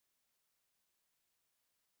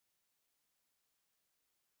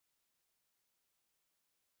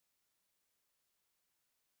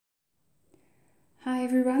Hi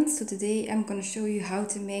everyone, so today I'm going to show you how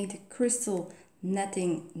to make the crystal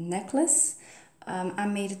netting necklace. I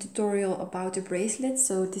made a tutorial about the bracelet,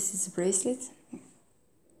 so this is a bracelet.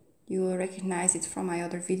 You will recognize it from my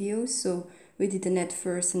other videos. So we did the net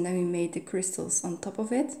first and then we made the crystals on top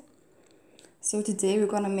of it. So today we're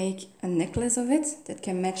going to make a necklace of it that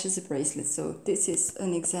can match as a bracelet. So this is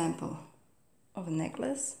an example of a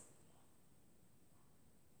necklace.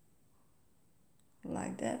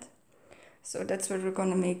 Like that. So that's what we're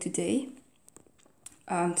gonna make today.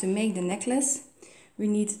 To make the necklace, we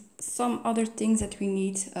need some other things that we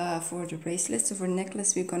need for the bracelet. So for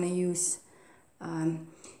necklace, we're gonna use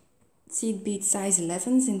seed bead size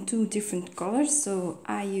 11s in two different colors. So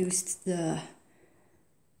I used the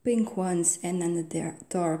pink ones and then the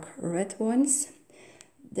dark red ones.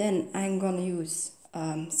 Then I'm gonna use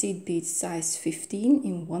seed bead size 15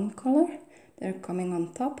 in one color. They're coming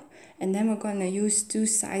on top. And then we're gonna use two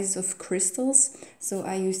sizes of crystals. So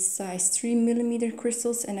I used size 3mm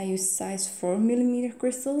crystals and I used size 4mm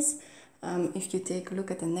crystals. If you take a look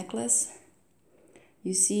at the necklace,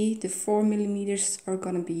 you see the 4mm are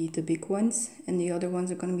gonna be the big ones and the other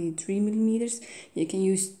ones are gonna be 3mm. You can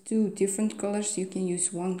use two different colors, you can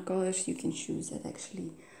use one color, you can choose that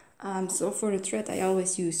actually. So for the thread I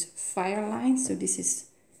always use fire line. So this is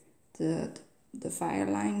the fire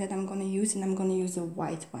line that I'm gonna use, and I'm gonna use a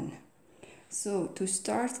white one. So to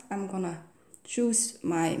start, I'm gonna choose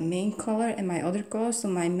my main color and my other color. So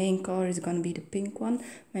my main color is gonna be the pink one,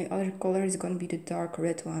 my other color is gonna be the dark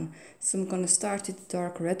red one. So I'm gonna start with the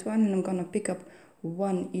dark red one, and I'm gonna pick up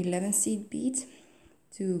one 11 seed bead,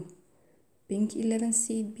 two pink 11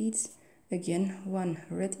 seed beads, again one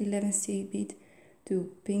red 11 seed bead,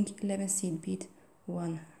 two pink 11 seed bead,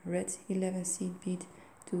 one red 11 seed bead,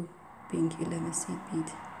 two pink 11 seed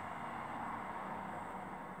bead.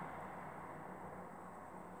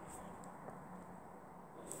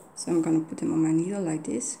 So I'm gonna put them on my needle like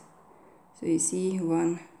this. So you see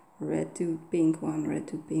one red, two pink, one red,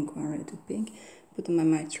 two pink, one red, two pink. Put them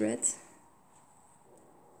on my thread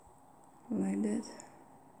like that.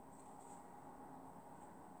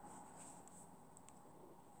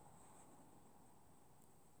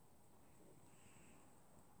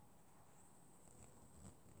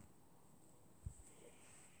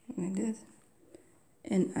 Like that.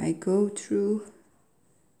 And I go through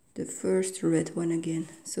the first red one again.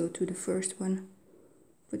 So to the first one,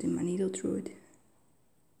 putting my needle through it.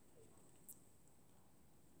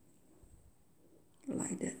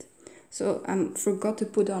 Like that. So I forgot to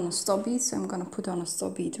put on a stop bead, so I'm gonna put on a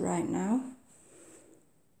stop bead right now.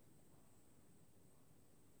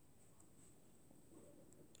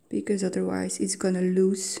 Because otherwise it's gonna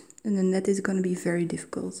lose and the net is gonna be very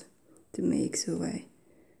difficult to make. So I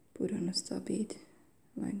put on a stop bead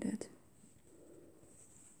like that.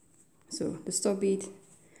 So the stop bead,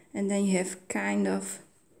 and then you have kind of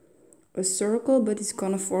a circle, but it's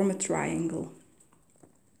gonna form a triangle.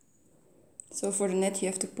 So for the net you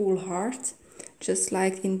have to pull hard, just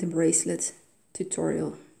like in the bracelet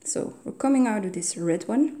tutorial. So we're coming out of this red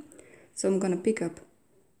one, so I'm gonna pick up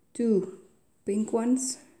two pink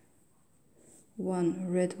ones,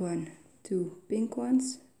 one red one, two pink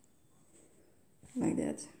ones, like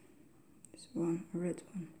that. So one red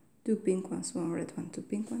one, two pink ones, one red one, two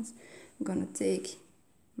pink ones. I'm gonna take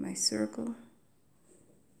my circle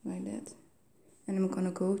like that, and I'm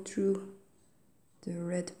gonna go through the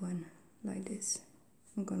red one like this.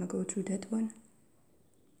 I'm gonna go through that one.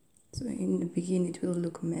 So in the beginning it will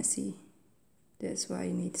look messy, that's why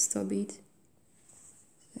you need a stop bead,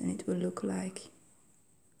 and it will look like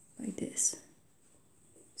this.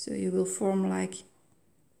 So you will form like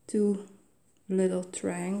two little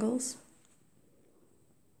triangles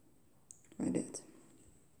like that.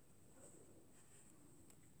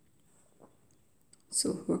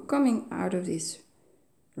 So we're coming out of this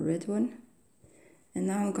red one, and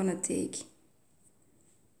now I'm gonna take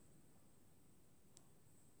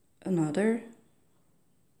another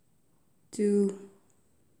two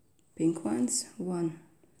pink ones, one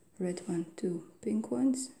red one, two pink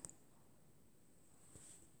ones,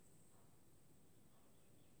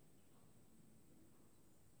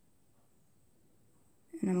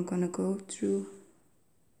 and I'm gonna go through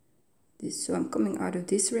this. So I'm coming out of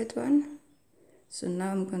this red one, so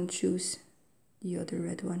now I'm gonna choose the other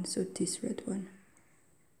red one, so this red one,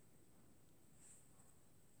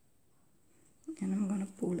 and I'm gonna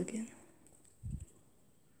pull again.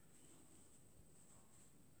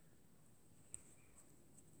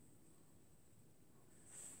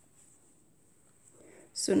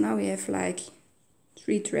 So now we have like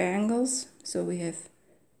three triangles. So we have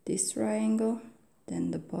this triangle,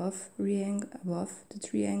 then the above the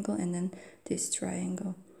triangle, and then this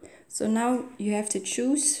triangle. So now you have to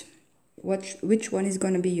choose which one is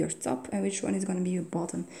going to be your top and which one is going to be your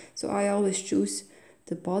bottom. So I always choose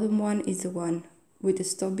the bottom one is the one with the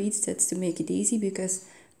stop beads. That's to make it easy, because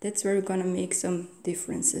that's where we're going to make some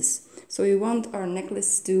differences. So we want our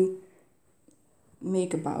necklace to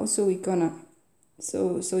make a bow, so we're gonna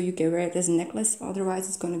so you can wear it as a necklace, otherwise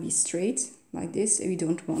it's going to be straight like this, and we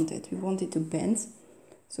don't want it. We want it to bend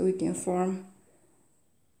so we can form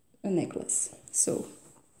a necklace. So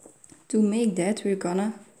to make that, we're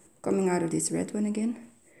gonna, coming out of this red one again,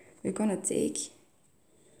 we're gonna take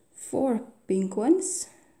 4 pink ones,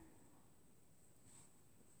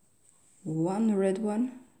 1 red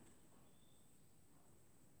one,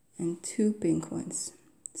 and 2 pink ones.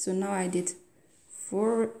 So now I did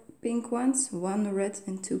 4 pink ones, 1 red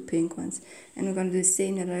and 2 pink ones, and I'm gonna do the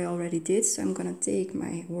same that I already did. So I'm gonna take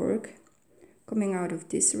my work coming out of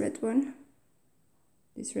this red one,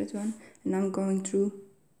 and I'm going through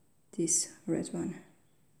this red one.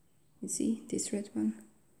 You see this red one?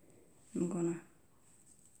 I'm gonna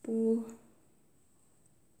pull.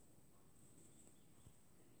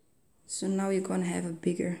 So now you're gonna have a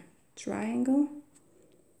bigger triangle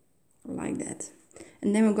like that.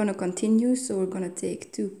 And then we're gonna continue. So we're gonna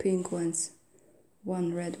take 2 pink ones,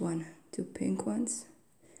 1 red one, 2 pink ones,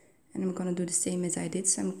 and I'm gonna do the same as I did.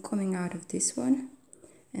 So I'm coming out of this one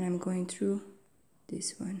and I'm going through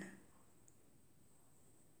this one.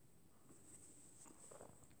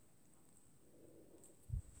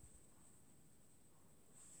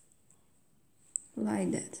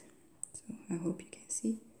 Like that. So I hope you can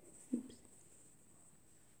see. Oops.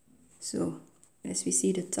 So as we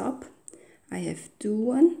see the top, I have 2,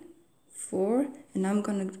 1, 4, and I'm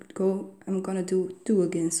gonna do 2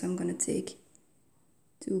 again. So I'm gonna take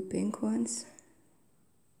 2 pink ones,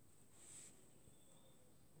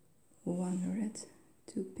 1 red,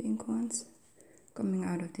 2 pink ones, coming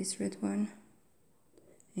out of this red one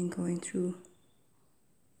and going through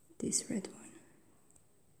this red one.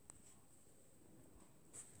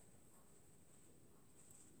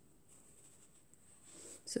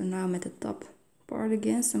 So now I'm at the top part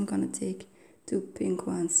again, so I'm gonna take 2 pink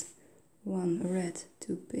ones, 1 red,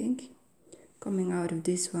 2 pink, coming out of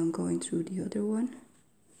this one, going through the other one,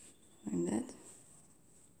 like that.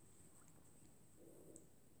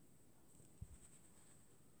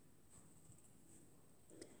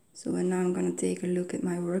 So and now I'm gonna take a look at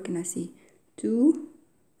my work and I see 2,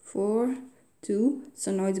 4, 2,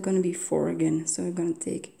 so now it's gonna be 4 again. So we're gonna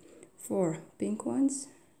take 4 pink ones,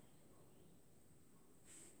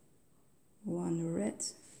 1 red,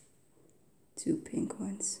 2 pink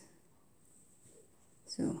ones.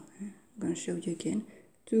 So I'm gonna show you again,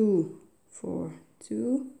 2, 4,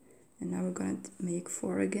 2, and now we're gonna make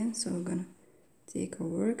 4 again. So we're gonna take our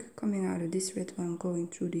work, coming out of this red one, going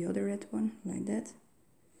through the other red one, like that,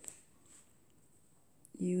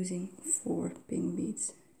 using 4 pink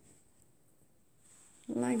beads,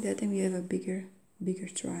 like that, and we have a bigger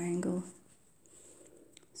triangle.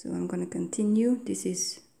 So I'm gonna continue. This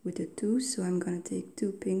is with the 2, so I'm gonna take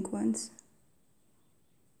 2 pink ones,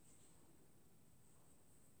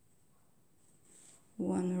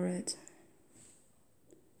 1 red,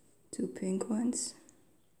 2 pink ones,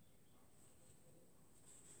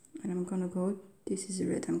 and I'm gonna go, this is the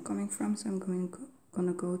red I'm coming from, so I'm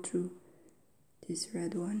gonna go through this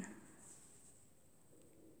red one.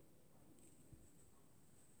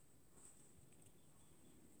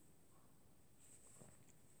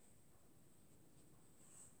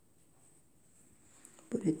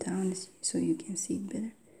 Put it down so you can see it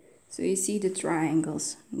better. So you see the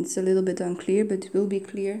triangles. It's a little bit unclear, but it will be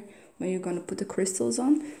clear when you're going to put the crystals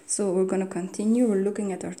on. So we're going to continue. We're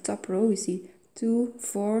looking at our top row. We see 2,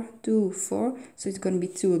 4, 2, 4. So it's going to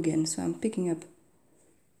be 2 again. So I'm picking up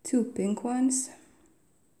 2 pink ones,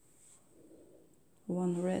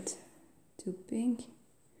 1 red, 2 pink,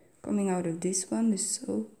 coming out of this one,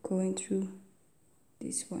 so going through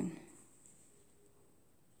this one.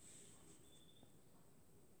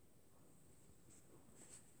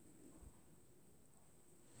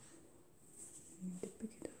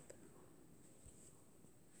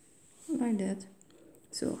 Like that.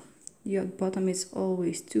 So your bottom is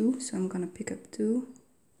always 2, so I'm gonna pick up 2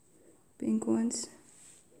 pink ones,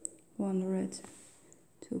 1 red,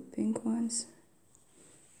 2 pink ones,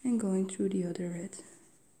 and going through the other red.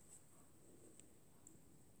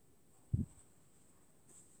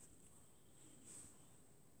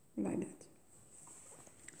 Like that.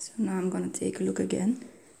 So now I'm gonna take a look again.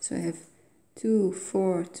 So I have 2,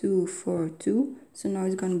 4, 2, 4, 2. So now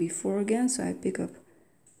it's gonna be 4 again, so I pick up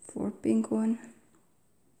 4 pink one,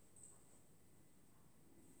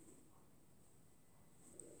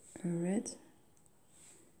 a red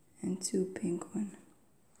and 2 pink one.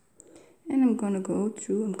 And I'm gonna go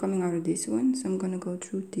through, I'm coming out of this one, so I'm gonna go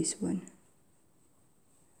through this one.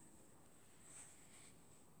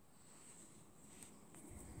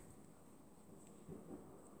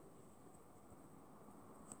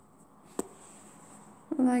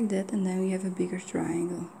 Like that, and then we have a bigger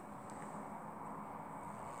triangle.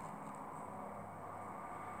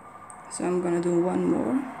 So I'm gonna do one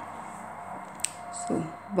more. So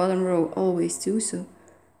bottom row always 2, so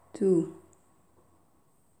 2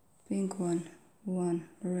 pink one, 1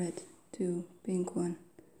 red, 2 pink one,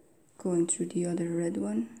 going through the other red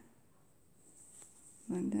one,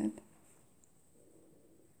 like that.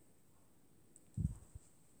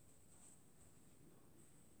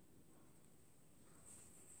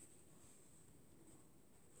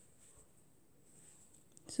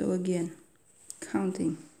 So again,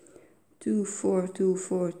 counting 2 4 2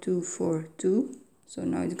 4 2 4 2, so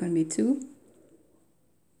now it's going to be 2,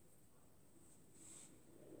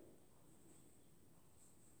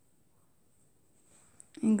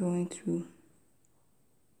 and going through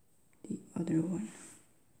the other one.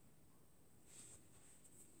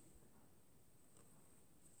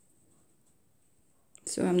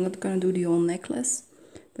 So I'm not going to do the whole necklace,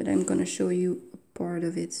 but I'm going to show you a part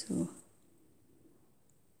of it. So,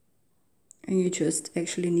 and you just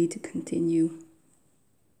actually need to continue.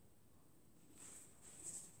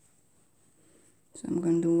 So I'm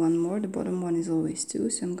going to do one more. The bottom one is always 2,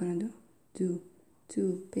 so I'm going to do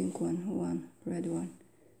 2 pink one, 1 red one,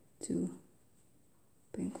 2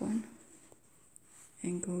 pink one,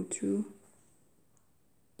 and go through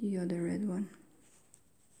the other red one.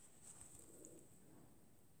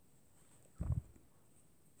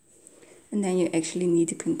 And then you actually need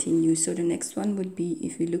to continue. So the next one would be,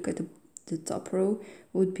 if you look at the top row,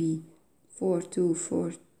 would be 4 2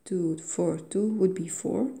 4 2 4 2 would be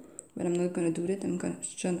 4, but I'm not going to do that.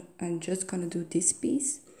 I'm just going to do this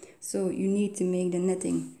piece. So you need to make the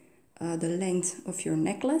netting the length of your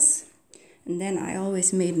necklace, and then I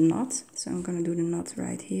always made a knot, so I'm going to do the knot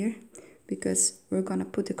right here, because we're going to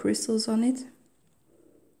put the crystals on it,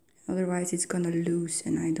 otherwise it's going to loose,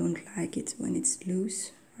 and I don't like it when it's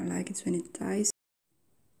loose. I like it when it ties.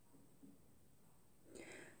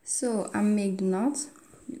 So I made the knot,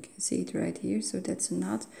 you can see it right here, so that's a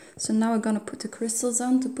knot. So now we're gonna put the crystals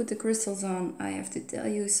on. To put the crystals on, I have to tell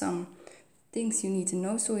you some things you need to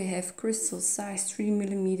know. So we have crystal size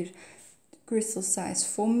 3mm, crystal size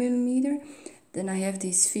 4mm. Then I have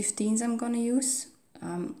these 15s I'm gonna use.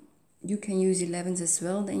 You can use 11s as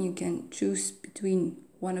well, then you can choose between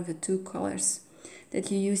one of the 2 colors that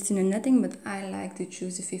you used in the netting, but I like to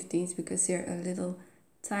choose the 15s because they're a little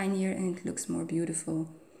tinier and it looks more beautiful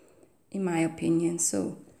in my opinion.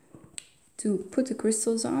 So to put the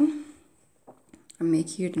crystals on, I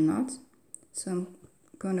make here the knot. So I'm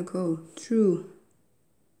gonna go through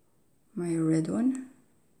my red one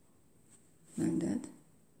like that,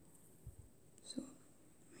 so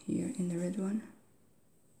here in the red one,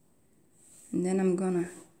 and then I'm gonna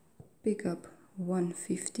pick up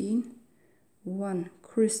 115, 1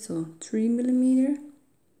 crystal 3mm,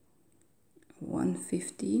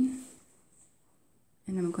 115,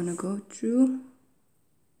 and I'm gonna go through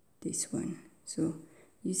this one. So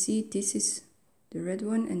you see this is the red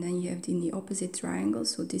one, and then you have in the opposite triangle,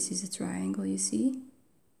 so this is a triangle, you see.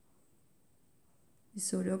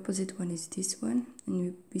 So the opposite one is this one,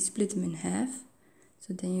 and we split them in half,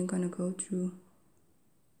 so then you're gonna go through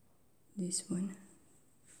this one,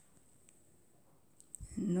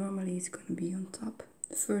 and normally it's gonna be on top.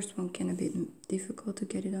 The first one can be a bit difficult to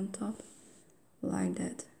get it on top, like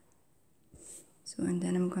that. So, and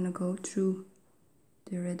then I'm gonna go through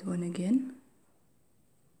the red one again,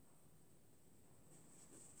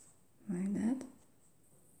 like that,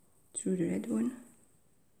 through the red one.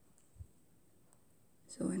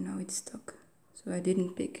 So, and now it's stuck. So I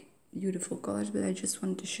didn't pick beautiful colors, but I just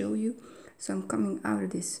wanted to show you. So I'm coming out of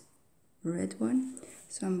this red one,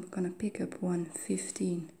 so I'm gonna pick up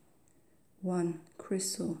 115, 1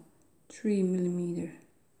 crystal 3mm,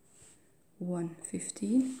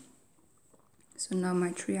 115. So now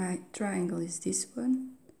my triangle is this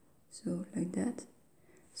one, so like that.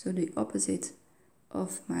 So the opposite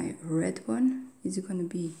of my red one is gonna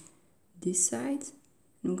be this side.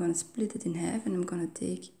 I'm gonna split it in half, and I'm gonna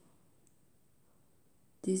take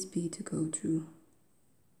this bead to go through,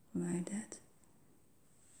 like that.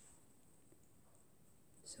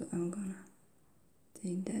 So I'm gonna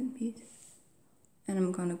take that bead, and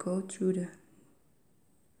I'm gonna go through the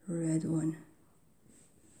red one,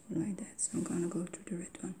 like that. So I'm gonna go through the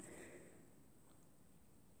red one.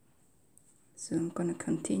 So I'm gonna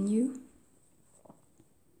continue.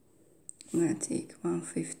 I'm gonna take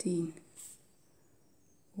 115,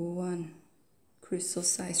 one crystal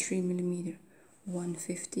size 3 millimeter,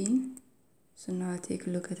 115. So now I take a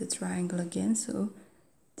look at the triangle again. So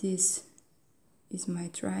this is my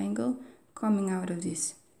triangle coming out of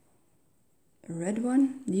this red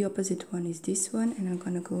one. The opposite one is this one, and I'm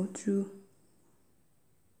gonna go through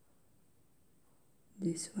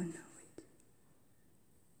this one.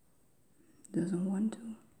 Wait, doesn't want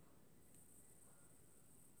to.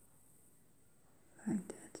 Like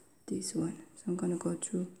that, this one. So I'm gonna go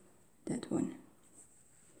through that one.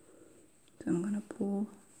 So I'm gonna pull.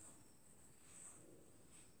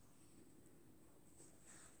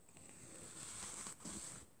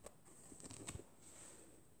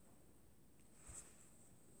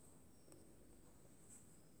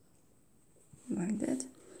 Like that.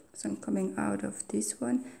 So I'm coming out of this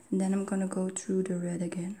one, and then I'm gonna go through the red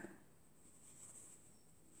again.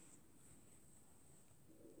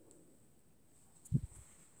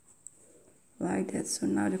 Like that. So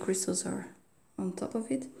now the crystals are on top of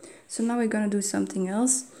it. So now we're gonna do something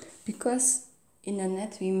else, because in the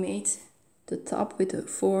net we made the top with a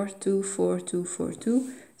 4 2 4 2 4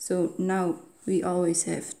 2. So now we always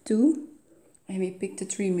have 2, and we picked the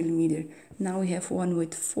 3 millimeter. Now we have one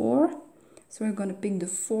with 4. So we're gonna pick the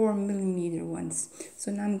 4 millimeter ones.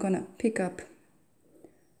 So now I'm gonna pick up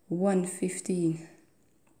 115,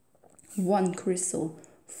 one crystal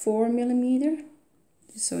 4 millimeter.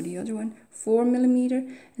 So the other one 4 millimeter,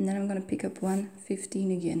 and then I'm gonna pick up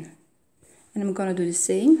 115 again. And I'm gonna do the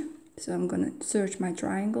same. So I'm gonna search my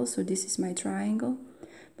triangle. So this is my triangle.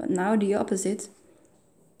 But now the opposite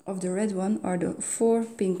of the red one are the 4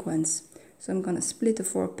 pink ones. So I'm gonna split the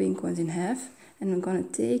 4 pink ones in half, and I'm gonna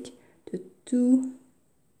take the 2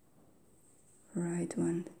 right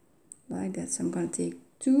one like that. So I'm gonna take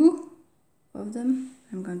 2 of them.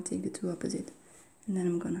 I'm gonna take the 2 opposite, and then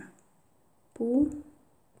I'm gonna pull,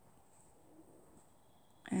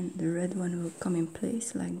 and the red one will come in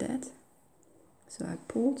place like that. So I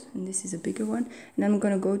pulled, and this is a bigger one, and I'm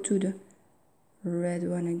gonna go to the red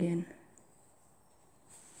one again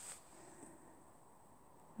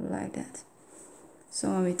like that. So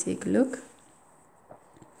when we take a look,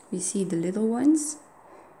 we see the little ones,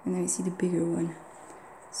 and then we see the bigger one.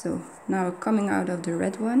 So now we're coming out of the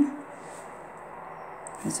red one,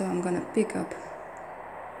 and so I'm gonna pick up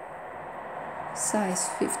size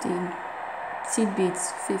 15 seed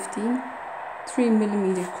beads, 15 3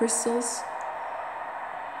 millimeter crystals,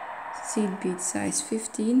 seed bead size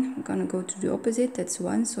 15. I'm gonna go to the opposite, that's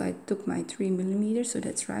 1, so I took my 3 millimeter, so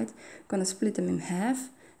that's right. I'm gonna split them in half.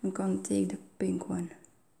 I'm gonna take the pink one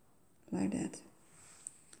like that.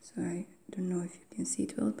 So I don't know if you can see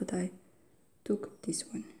it well, but I took this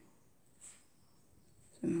one.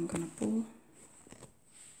 So I'm gonna pull,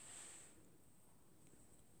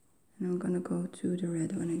 and I'm gonna go to the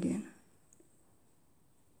red one again.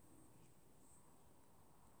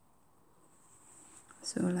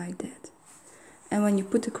 So like that. And when you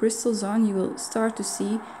put the crystals on, you will start to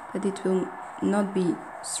see that it will not be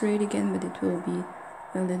straight again, but it will be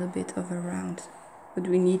a little bit of a round. But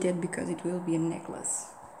we need that because it will be a necklace.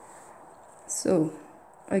 So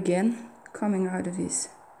again, coming out of this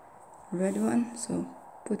red one, so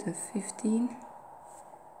put a 15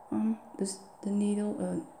 on the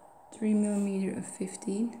needle, 3 millimeter of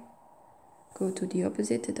 15. Go to the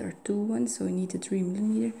opposite, there are 2 ones, so we need a 3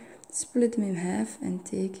 millimeter. Split them in half and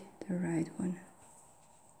take the right one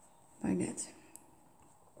like that.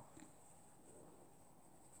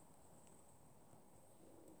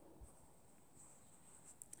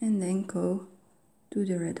 And then go to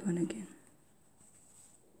the red one again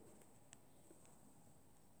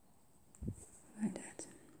like that.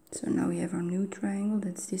 So now we have our new triangle,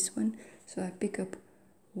 that's this one. So I pick up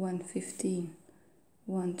 115,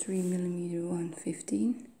 3 millimeter,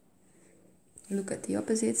 115. Look at the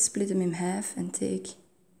opposite, split them in half and take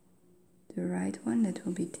the right one, that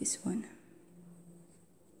will be this one.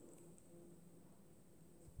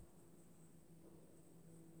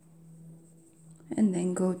 And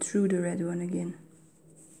then go through the red one again.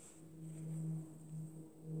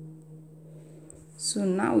 So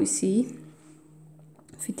now we see,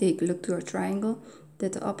 if we take a look to our triangle,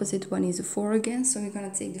 that the opposite one is a 4 again, so we're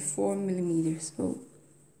gonna take the 4 millimeters, so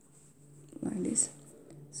like this.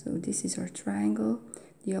 So this is our triangle.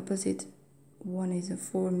 The opposite one is a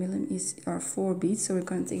 4 millimeter, is our 4 beads, so we're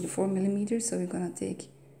gonna take the 4 millimeters. So we're gonna take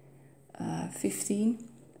 15,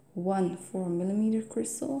 1 4 millimeter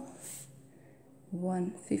crystal,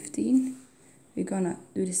 115. We're gonna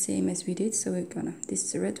do the same as we did. So we're gonna, this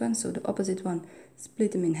is the red one, so the opposite one,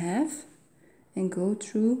 split them in half and go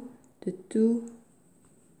through the 2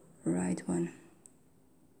 right one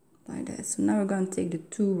like that. So now we're going to take the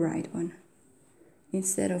 2 right one.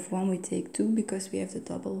 Instead of 1 we take 2 because we have the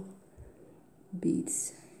double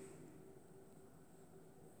beads.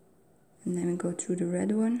 And then we go through the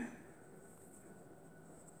red one.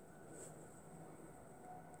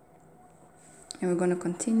 And we're going to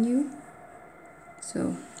continue. So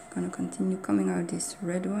I'm going to continue coming out this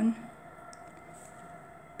red one,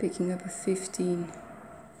 picking up a 15,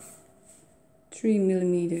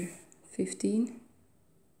 3mm 15,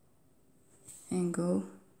 and go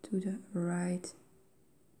to the right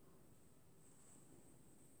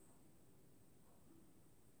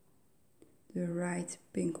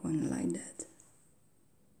pink one, like that.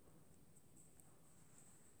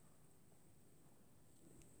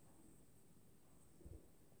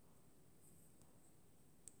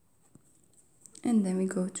 And then we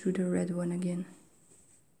go through the red one again.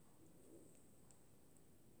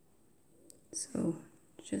 So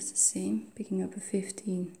just the same, picking up a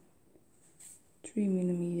 15,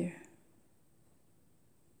 3mm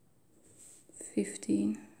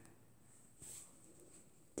 15.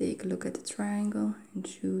 Take a look at the triangle and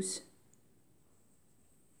choose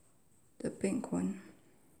the pink one,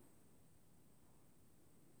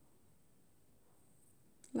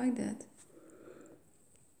 like that.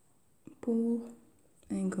 Pull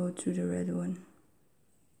and go through the red one.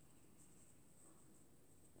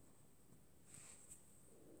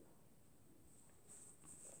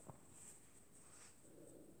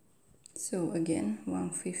 So again,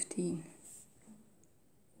 115,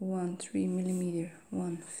 1 3mm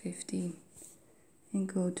 115, and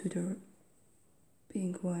go to the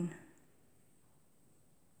pink one,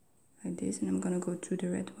 like this. And I'm gonna go through the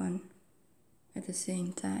red one at the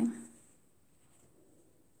same time.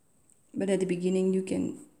 But at the beginning you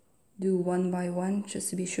can do 1 by 1 just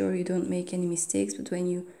to be sure you don't make any mistakes. But when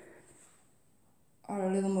you are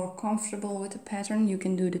a little more comfortable with the pattern, you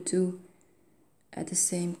can do the 2 at the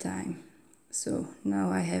same time. So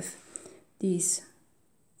now I have these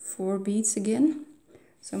 4 beads again.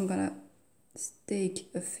 So I'm gonna take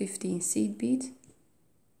a 15 seed bead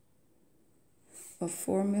of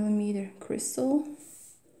 4mm crystal,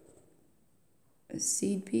 a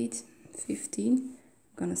seed bead 15.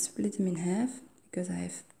 I'm gonna split them in half because I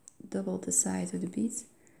have doubled the size of the beads,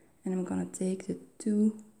 and I'm gonna take the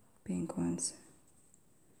 2 pink ones,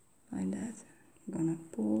 like that. I'm gonna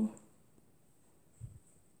pull,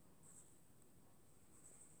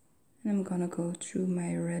 and I'm gonna go through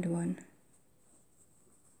my red one.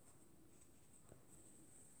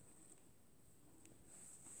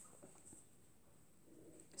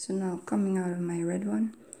 So now coming out of my red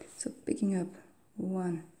one, so picking up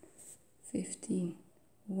 1 15,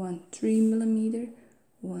 1 3mm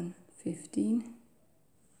 1 15,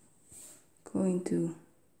 going to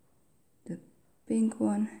the pink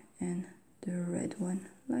one and the red one,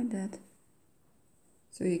 like that.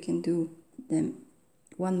 So you can do them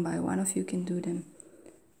 1 by 1, of you can do them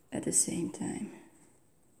at the same time.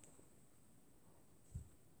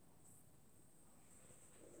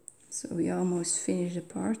 So we almost finished the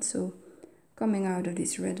part. So coming out of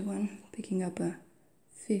this red one, picking up a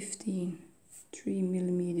 15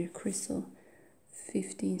 3mm crystal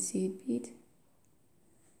 15 seed bead,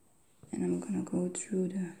 and I'm gonna go through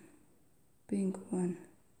the pink one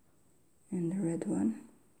and the red one.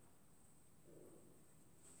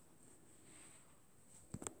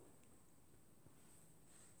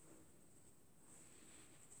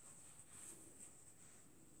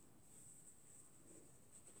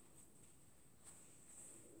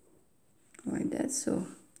 Like that. So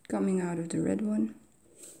coming out of the red one,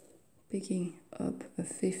 picking up a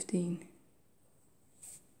 15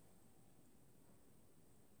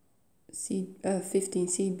 seed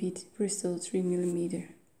bead crystal 3mm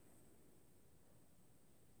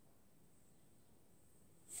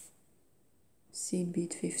seed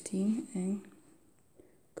bead 15, and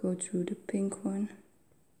go through the pink one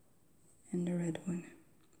and the red one.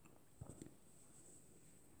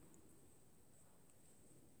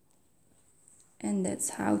 And that's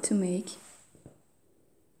how to make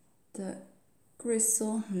the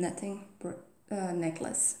crystal netting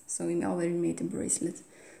necklace. So we already made the bracelet.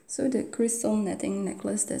 So the crystal netting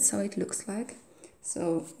necklace, that's how it looks like.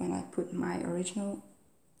 So when I put my original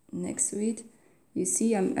next to it, you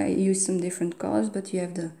see I use some different colors, but you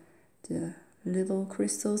have the little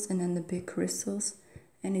crystals and then the big crystals,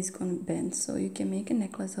 and it's gonna bend, so you can make a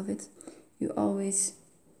necklace of it. You always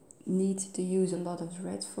need to use a lot of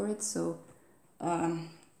thread for it, so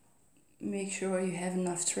make sure you have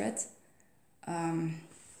enough thread.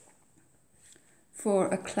 For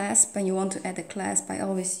a clasp, and you want to add a clasp, I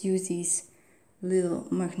always use these little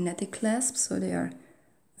magnetic clasps. So they are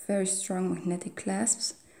very strong magnetic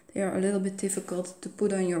clasps. They are a little bit difficult to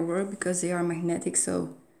put on your work because they are magnetic,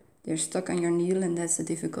 so they're stuck on your needle, and that's the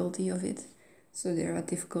difficulty of it. So they are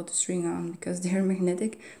difficult to string on because they're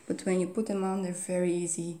magnetic, but when you put them on, they're very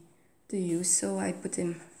easy to use. So I put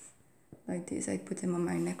them like this. I put them on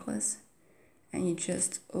my necklace, and you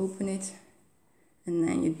just open it, and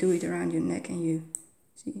then you do it around your neck, and you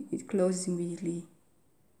see it closes immediately,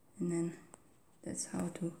 and then that's how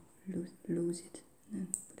to lose it and then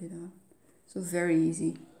put it on. So very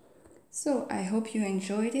easy. So I hope you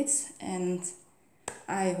enjoyed it, and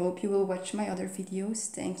I hope you will watch my other videos.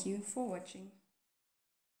 Thank you for watching.